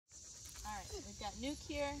We've got Nuke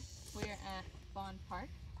here. We're at Bond Park.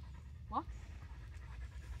 Walk.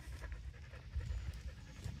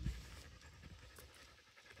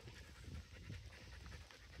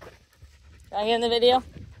 Are you in the video?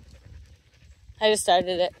 I just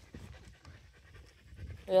started it.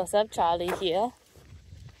 We also have Charly here.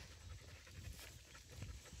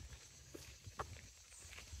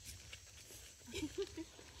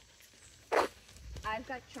 I've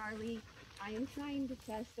got Charly. I am trying to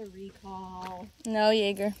test the recall. No,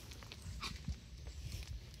 Jaeger.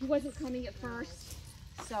 He wasn't coming at first,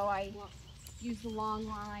 so I used the long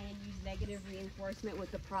line and used negative reinforcement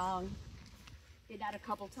with the prong. Did that a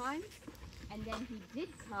couple times, and then he did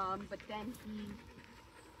come, but then he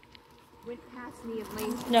went past me of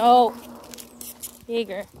lane. No.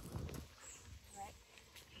 Jaeger. Right.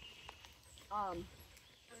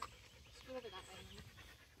 Screw over that way.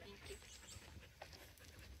 Thank you.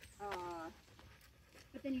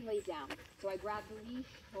 But then he laid down. So I grabbed the leash,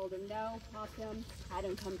 told him no, popped him, had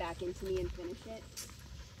him come back into me and finish it.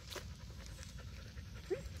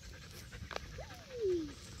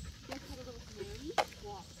 Just had a little snooty.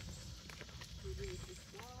 Walk.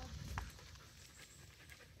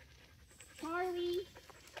 Charly,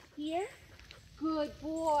 here. Good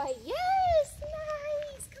boy. Yes,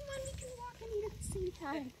 nice. Come on, we can walk and eat at the same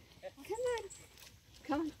time. Come on.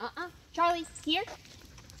 Come on. Charly, here.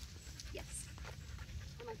 Yes.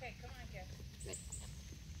 Okay, come on here. Good.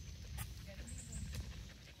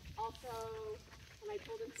 Also, when I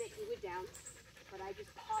told him sit, he went down, but I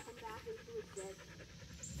just pop him back into his sit.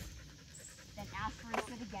 Then ask for a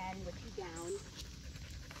sit again, which he down.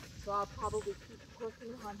 So I'll probably keep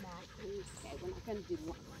working on that. Okay, we're not going to do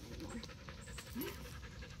one anymore.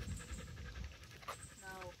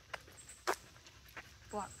 No.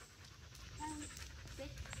 Walk.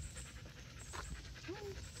 Sit.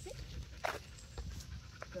 Sit.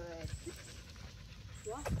 Good.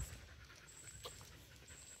 Walk.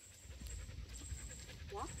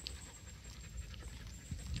 Walk.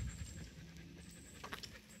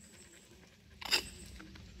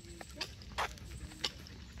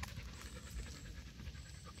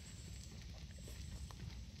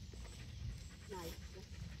 Nice.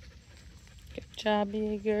 Good job,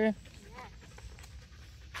 Jaeger. Yes.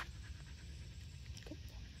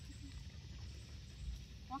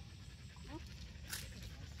 Walk. Walk.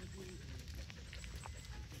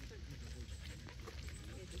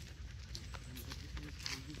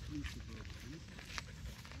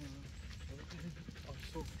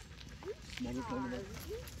 Smaller tournament.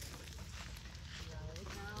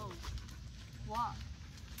 No. Walk.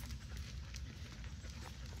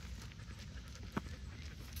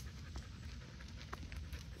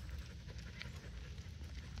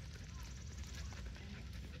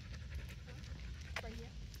 Right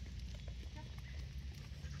here.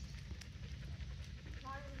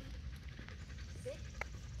 Charly. Sit.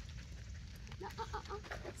 No,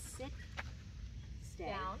 sit. Stay.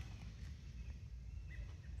 Down.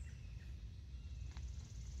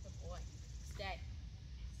 Good boy. Stay.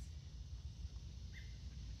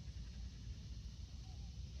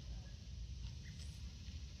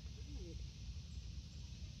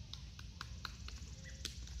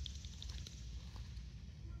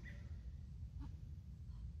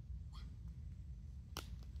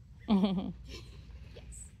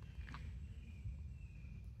 Yes.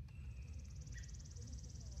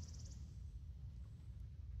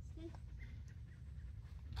 Sit.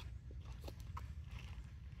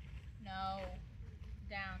 No.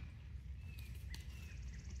 Down.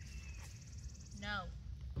 No.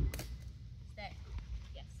 Stay.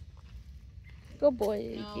 Yes. Good boy,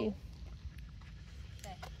 Jaeger. No.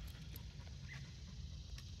 Stay.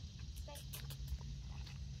 Stay.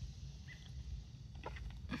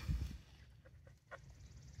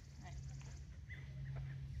 Right.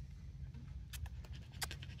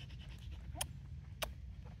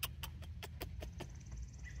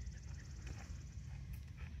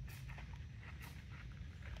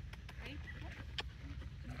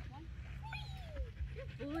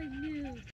 Boy, Nuke.